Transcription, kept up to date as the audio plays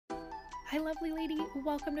Hi, lovely lady.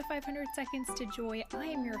 Welcome to 500 Seconds to Joy. I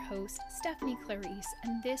am your host, Stephanie Clarice,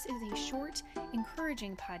 and this is a short,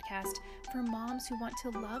 encouraging podcast for moms who want to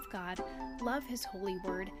love God, love His holy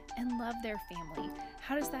word, and love their family.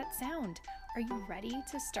 How does that sound? Are you ready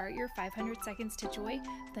to start your 500 Seconds to Joy?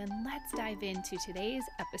 Then let's dive into today's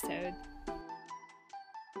episode.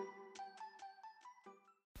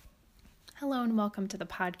 Hello and welcome to the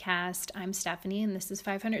podcast. I'm Stephanie, and this is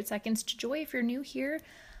 500 Seconds to Joy. If you're new here,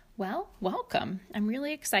 well, welcome. I'm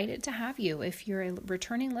really excited to have you. If you're a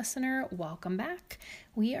returning listener, welcome back.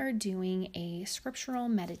 We are doing a scriptural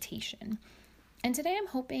meditation. And today I'm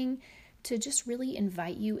hoping to just really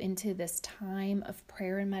invite you into this time of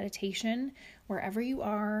prayer and meditation. Wherever you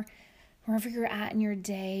are, wherever you're at in your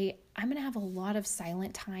day, I'm going to have a lot of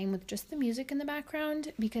silent time with just the music in the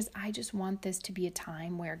background because I just want this to be a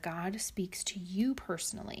time where God speaks to you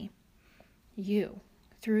personally,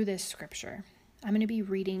 through this scripture. I'm going to be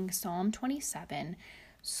reading Psalm 27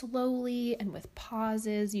 slowly and with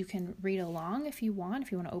pauses. You can read along if you want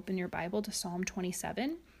to open your Bible to Psalm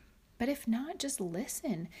 27. But if not, just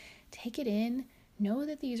listen. Take it in. Know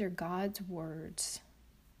that these are God's words.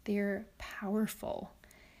 They're powerful.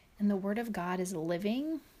 And the word of God is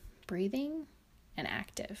living, breathing, and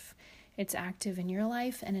active. It's active in your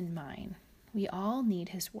life and in mine. We all need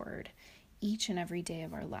His word each and every day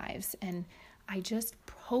of our lives. And I just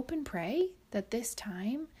hope and pray that this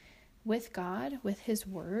time with God, with His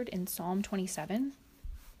word in Psalm 27,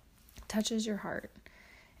 touches your heart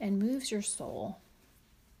and moves your soul,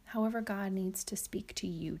 however God needs to speak to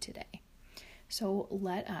you today. So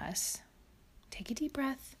let us take a deep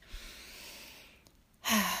breath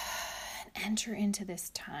and enter into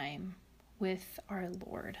this time with our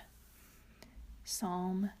Lord.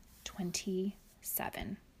 Psalm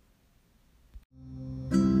 27.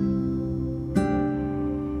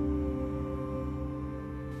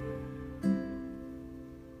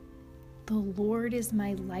 The Lord is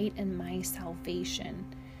my light and my salvation.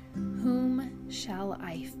 Whom shall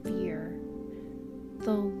I fear?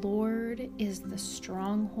 The Lord is the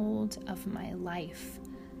stronghold of my life.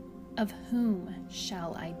 Of whom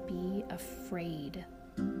shall I be afraid?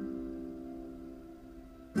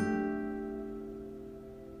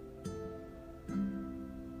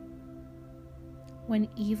 When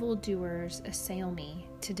evildoers assail me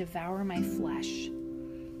to devour my flesh,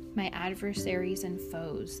 my adversaries and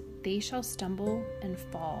foes, they shall stumble and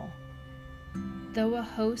fall. Though a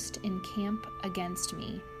host encamp against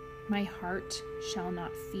me, my heart shall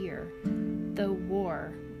not fear. Though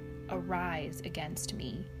war arise against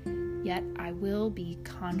me, yet I will be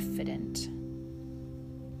confident.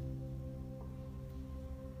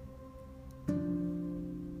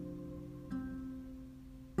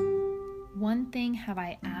 One thing have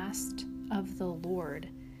I asked of the Lord,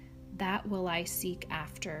 that will I seek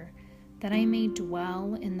after, that I may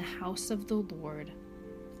dwell in the house of the Lord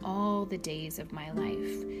all the days of my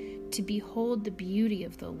life, to behold the beauty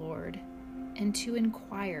of the Lord, and to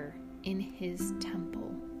inquire in His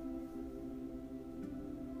temple.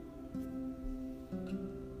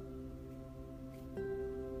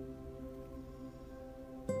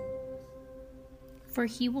 For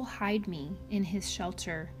He will hide me in His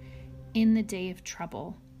shelter in the day of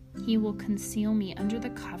trouble. He will conceal me under the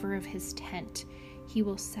cover of His tent. He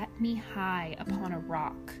will set me high upon a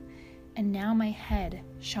rock. And now my head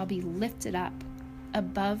shall be lifted up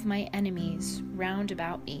above my enemies round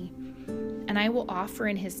about me. And I will offer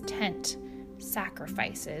in His tent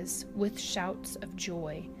sacrifices with shouts of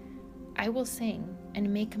joy. I will sing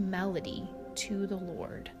and make melody to the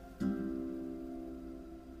Lord.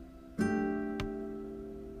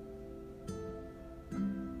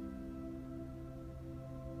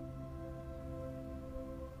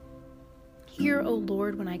 Hear, O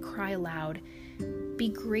Lord, when I cry aloud. Be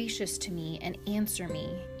gracious to me and answer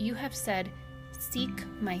me. You have said, seek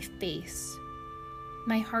my face.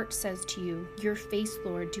 My heart says to you, your face,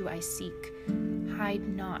 Lord, do I seek. Hide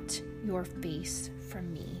not your face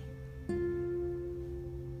from me.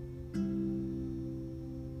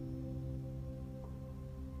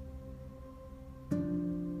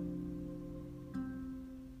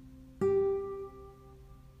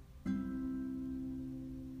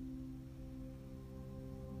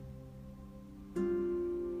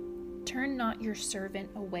 Turn not your servant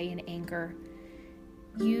away in anger,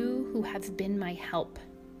 you who have been my help.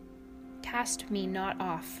 Cast me not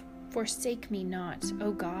off, forsake me not,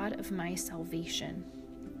 O God of my salvation.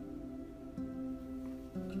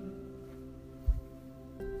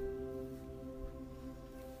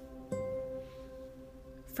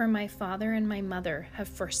 For my father and my mother have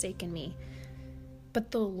forsaken me,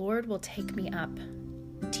 but the Lord will take me up.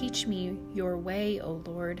 Teach me your way, O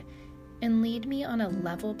Lord. and lead me on a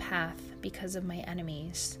level path because of my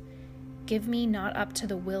enemies. Give me not up to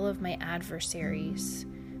the will of my adversaries,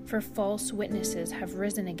 for false witnesses have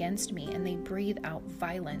risen against me, and they breathe out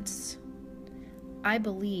violence. I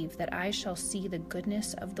believe that I shall see the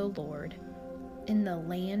goodness of the Lord in the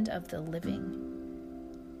land of the living.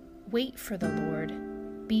 Wait for the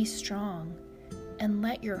Lord, be strong, and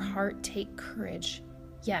let your heart take courage.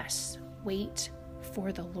 Yes, wait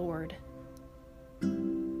for the Lord.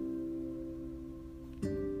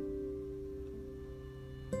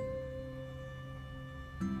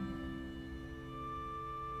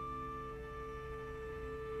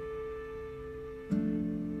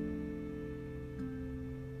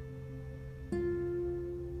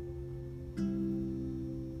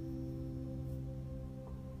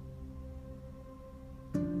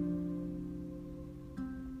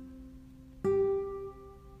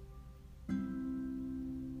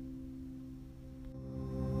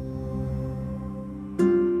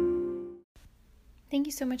 Thank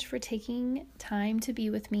you so much for taking time to be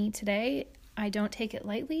with me today. I don't take it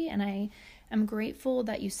lightly, and I am grateful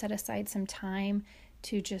that you set aside some time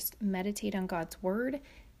to just meditate on God's word.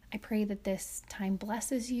 I pray that this time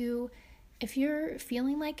blesses you. If you're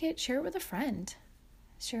feeling like it, share it with a friend.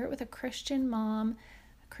 Share it with a Christian mom,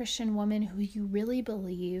 a Christian woman who you really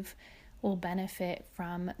believe will benefit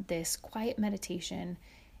from this quiet meditation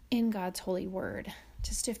in God's holy word.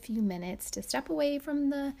 Just a few minutes to step away from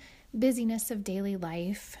the busyness of daily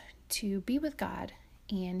life to be with God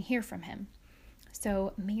and hear from Him.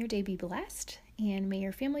 So may your day be blessed, and may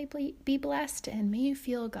your family be blessed, and may you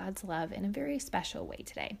feel God's love in a very special way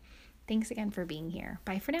today. Thanks again for being here.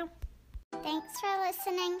 Bye for now. Thanks for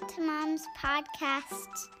listening to Mom's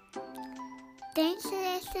podcast. Thanks for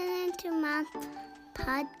listening to Mom's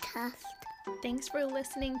podcast. Thanks for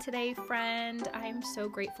listening today, friend. I am so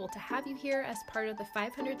grateful to have you here as part of the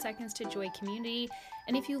 500 Seconds to Joy community.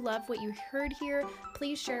 And if you love what you heard here,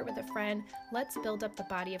 please share it with a friend. Let's build up the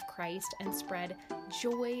body of Christ and spread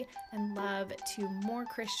joy and love to more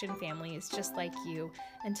Christian families just like you.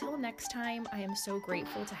 Until next time, I am so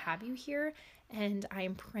grateful to have you here, and I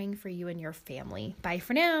am praying for you and your family. Bye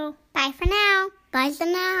for now. Bye for now. Bye for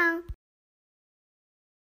now.